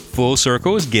Full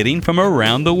Circle is getting from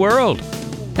around the world.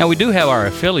 Now, we do have our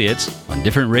affiliates on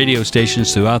different radio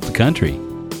stations throughout the country,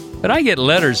 but I get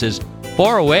letters as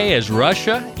far away as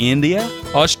Russia, India,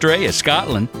 Australia,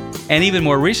 Scotland, and even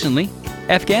more recently,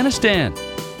 Afghanistan.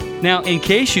 Now, in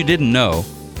case you didn't know,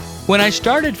 when I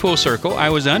started Full Circle, I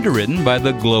was underwritten by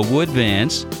the Global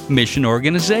Advance Mission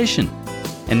Organization.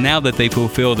 And now that they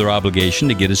fulfill their obligation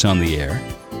to get us on the air,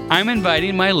 I'm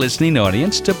inviting my listening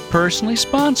audience to personally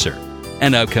sponsor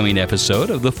an upcoming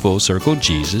episode of the Full Circle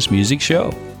Jesus Music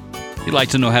Show. If you'd like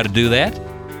to know how to do that,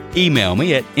 email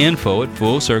me at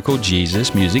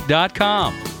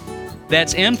info@fullcirclejesusmusic.com.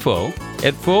 That's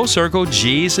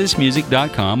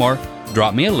info@fullcirclejesusmusic.com, or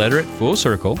drop me a letter at Full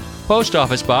Circle, Post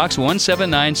Office Box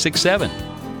 17967,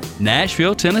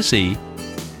 Nashville, Tennessee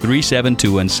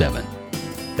 37217.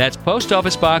 That's Post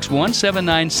Office Box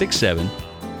 17967,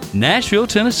 Nashville,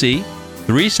 Tennessee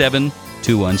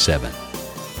 37217.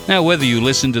 Now, whether you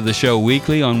listen to the show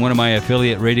weekly on one of my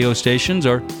affiliate radio stations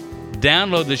or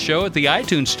download the show at the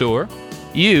iTunes Store,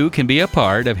 you can be a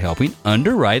part of helping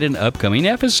underwrite an upcoming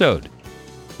episode,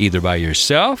 either by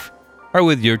yourself or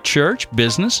with your church,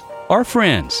 business, or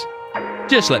friends.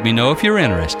 Just let me know if you're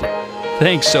interested.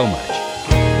 Thanks so much.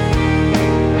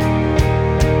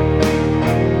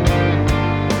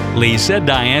 Lisa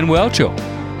Diane Whelchel,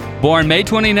 born May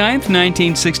 29,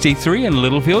 1963 in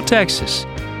Littlefield, Texas,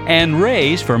 and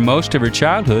raised for most of her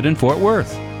childhood in Fort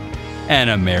Worth. An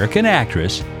American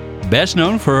actress, best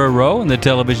known for her role in the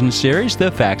television series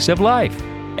The Facts of Life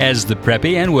as the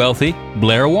preppy and wealthy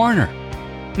Blair Warner.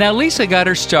 Now, Lisa got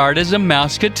her start as a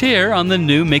Mouseketeer on the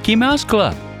new Mickey Mouse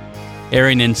Club,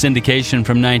 airing in syndication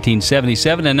from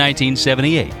 1977 to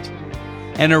 1978.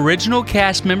 An original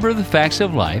cast member of The Facts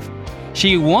of Life,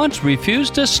 she once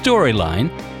refused a storyline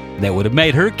that would have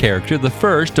made her character the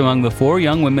first among the 4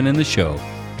 young women in the show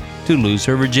to lose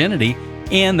her virginity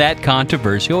in that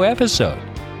controversial episode.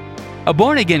 A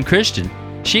born-again Christian,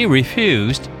 she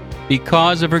refused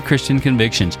because of her Christian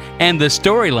convictions, and the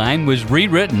storyline was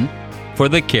rewritten for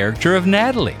the character of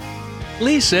Natalie.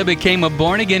 Lisa became a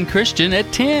born-again Christian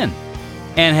at 10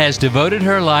 and has devoted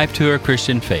her life to her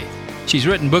Christian faith. She's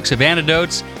written books of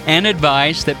anecdotes and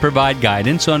advice that provide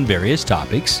guidance on various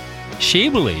topics she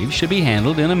believes should be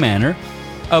handled in a manner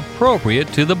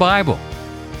appropriate to the Bible.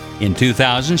 In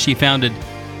 2000, she founded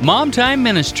Mom Time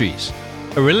Ministries,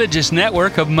 a religious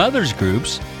network of mothers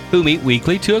groups who meet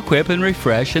weekly to equip and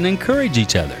refresh and encourage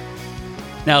each other.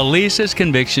 Now, Lisa's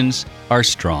convictions are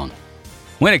strong.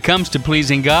 When it comes to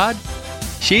pleasing God,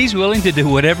 she's willing to do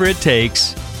whatever it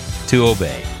takes to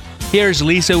obey. Here's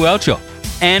Lisa Whelchel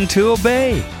and To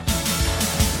Obey.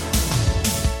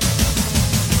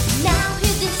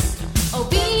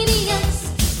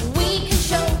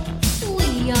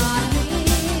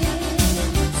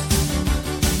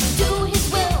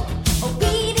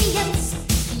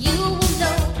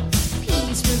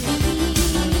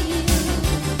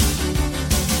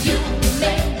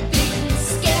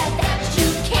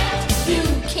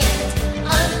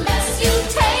 Unless you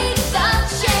take the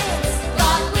chance,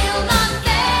 God will not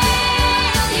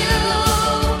fail you.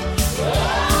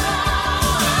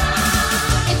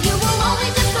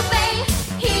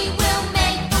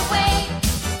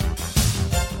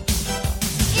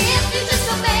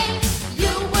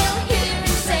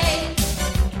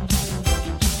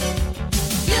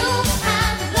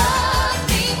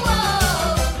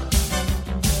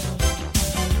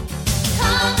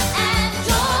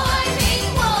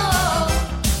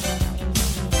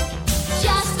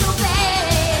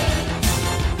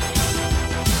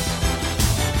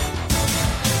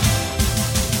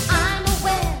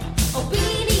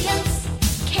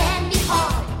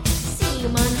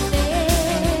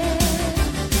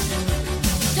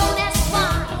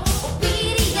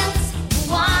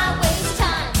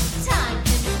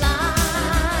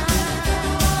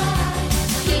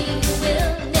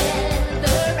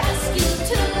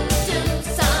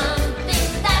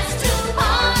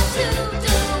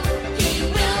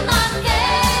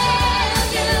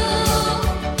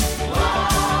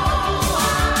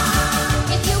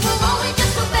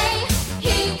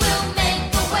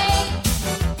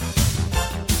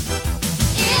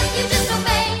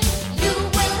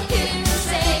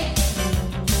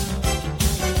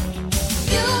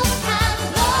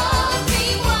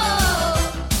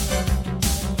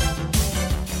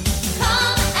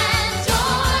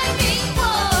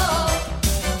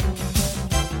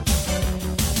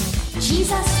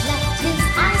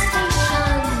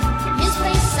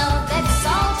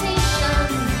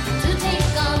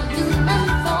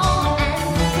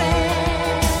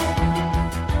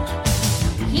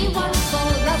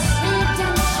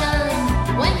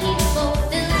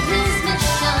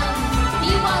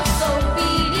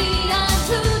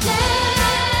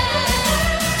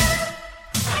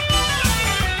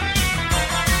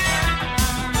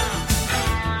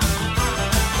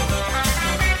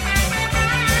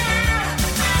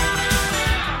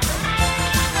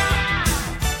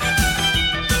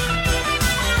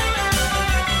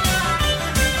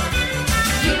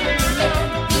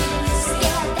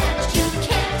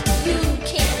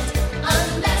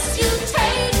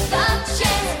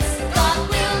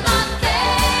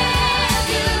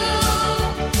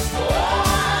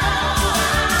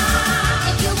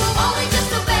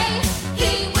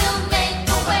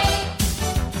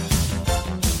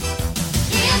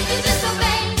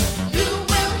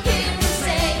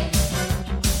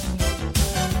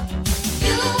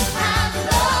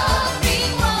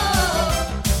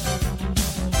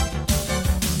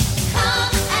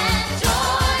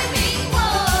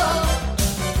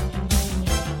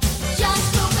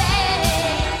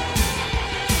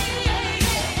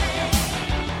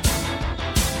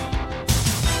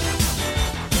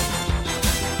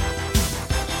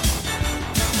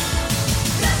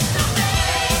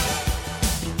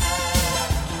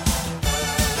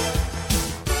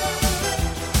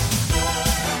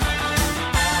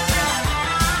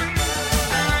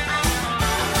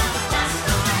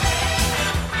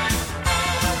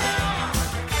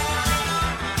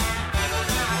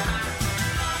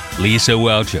 Lisa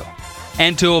Whelchel,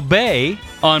 and to obey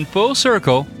on Full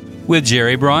Circle with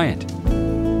Jerry Bryant.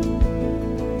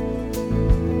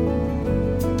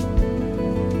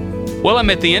 Well, I'm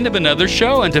at the end of another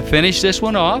show, and to finish this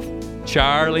one off,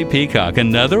 Charlie Peacock,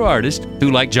 another artist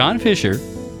who, like John Fischer,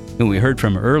 whom we heard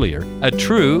from earlier, a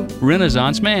true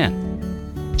Renaissance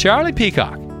man. Charlie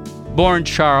Peacock, born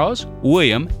Charles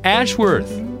William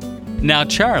Ashworth. Now,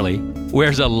 Charlie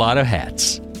wears a lot of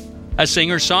hats. A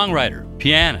singer-songwriter,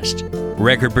 pianist,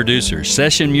 record producer,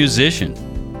 session musician,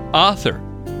 author,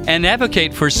 and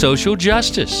advocate for social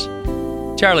justice.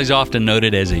 Charlie's often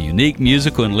noted as a unique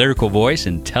musical and lyrical voice,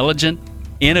 intelligent,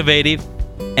 innovative,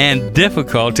 and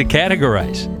difficult to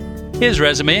categorize. His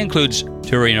resume includes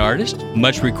touring artist,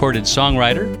 much recorded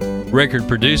songwriter, record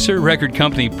producer, record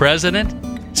company president,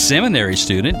 seminary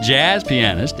student, jazz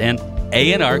pianist, and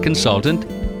A&R consultant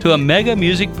to a mega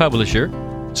music publisher,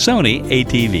 Sony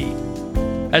ATV.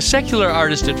 A secular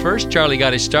artist at first, Charlie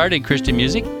got his start in Christian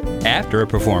music after a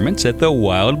performance at the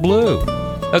Wild Blue,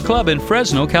 a club in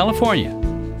Fresno, California.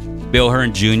 Bill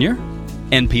Hearn Jr.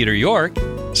 and Peter York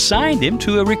signed him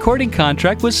to a recording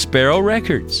contract with Sparrow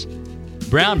Records.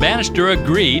 Brown Bannister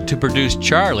agreed to produce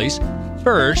Charlie's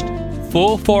first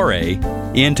full foray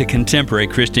into contemporary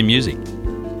Christian music,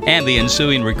 and the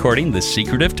ensuing recording, The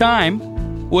Secret of Time,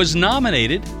 was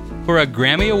nominated for a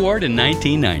Grammy Award in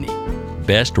 1990,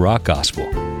 Best Rock Gospel.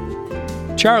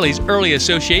 Charlie's early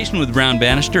association with Brown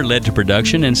Bannister led to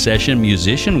production and session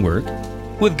musician work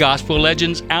with gospel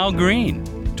legends Al Green,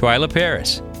 Twyla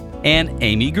Paris, and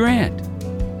Amy Grant.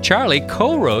 Charlie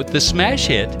co-wrote the smash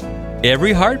hit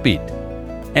Every Heartbeat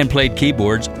and played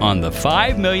keyboards on the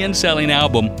 5 million selling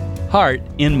album Heart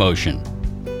in Motion.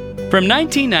 From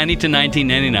 1990 to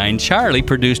 1999, Charlie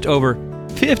produced over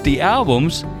 50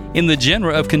 albums in the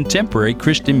genre of contemporary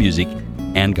Christian music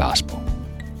and gospel.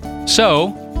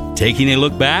 So, taking a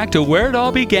look back to where it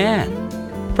all began.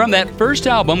 From that first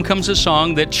album comes a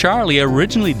song that Charlie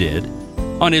originally did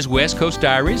on his West Coast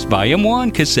Diaries Volume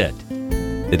 1 cassette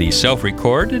that he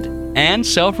self-recorded and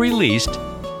self-released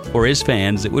for his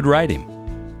fans that would write him.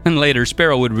 And later,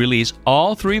 Sparrow would release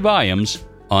all 3 volumes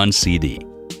on CD.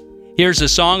 Here's a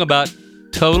song about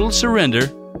total surrender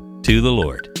to the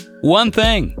Lord. One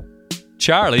Thing,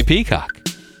 Charlie Peacock.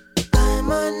 I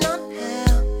might not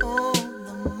have all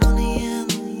the money in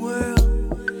the world,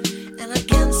 and I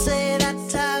can't say that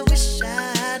I wish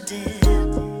I did.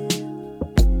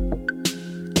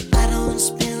 I don't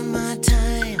spend my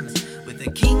time with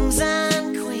the kings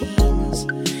and queens,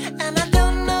 and I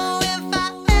don't know if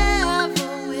I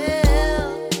ever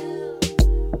will.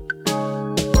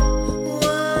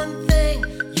 One thing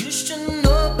you should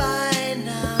know by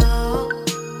now.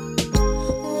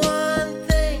 One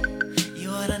thing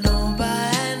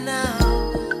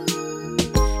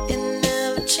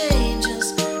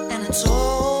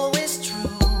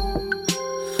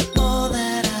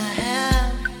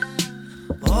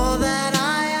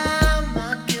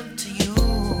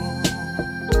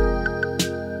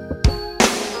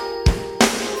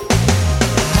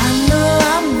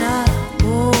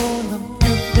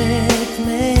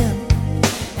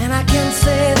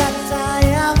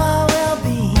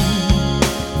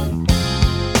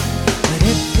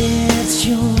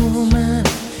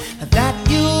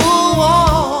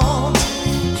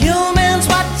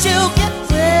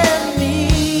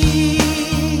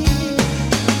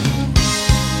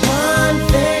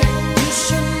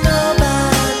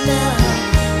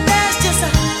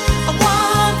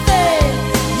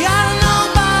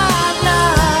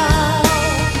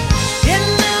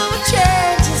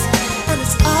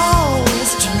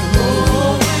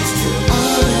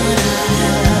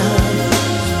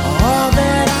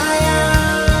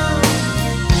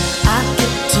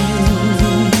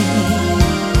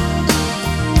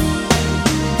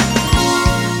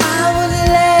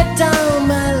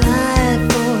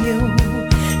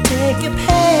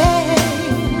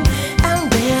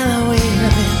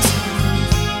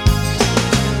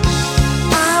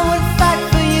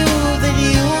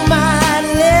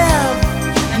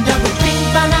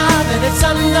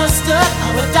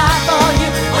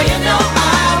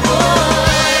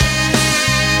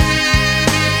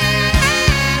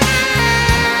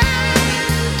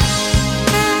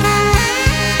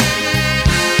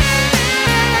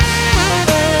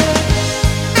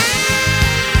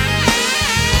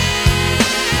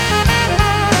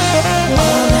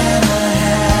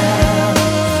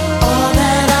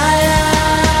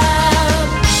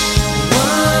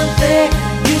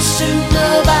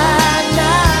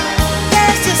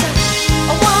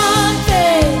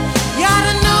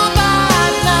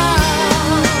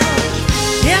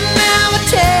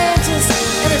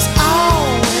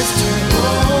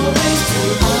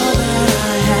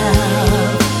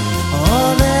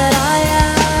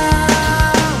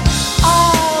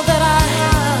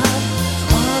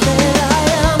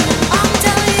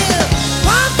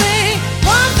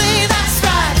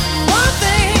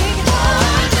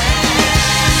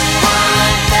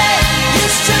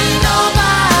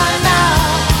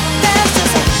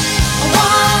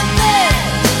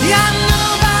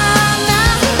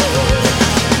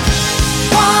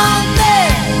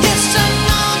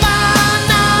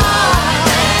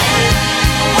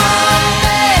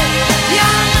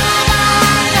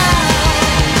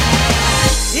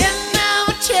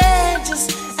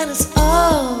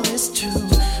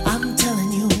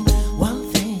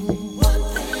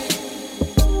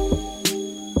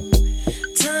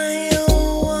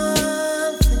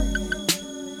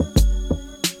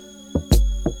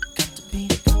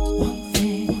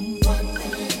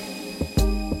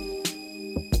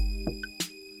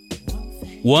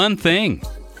One Thing,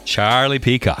 Charlie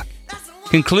Peacock,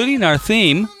 concluding our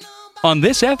theme on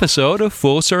this episode of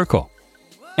Full Circle.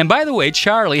 And by the way,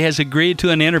 Charlie has agreed to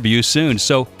an interview soon,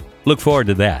 so look forward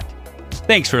to that.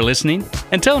 Thanks for listening.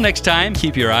 Until next time,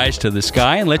 keep your eyes to the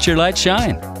sky and let your light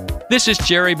shine. This is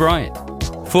Jerry Bryant.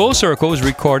 Full Circle is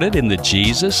recorded in the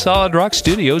Jesus Solid Rock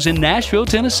Studios in Nashville,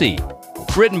 Tennessee.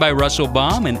 Written by Russell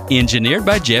Baum and engineered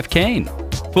by Jeff Kane.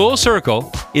 Full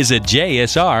Circle is a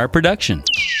JSR production.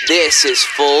 This is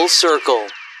Full Circle.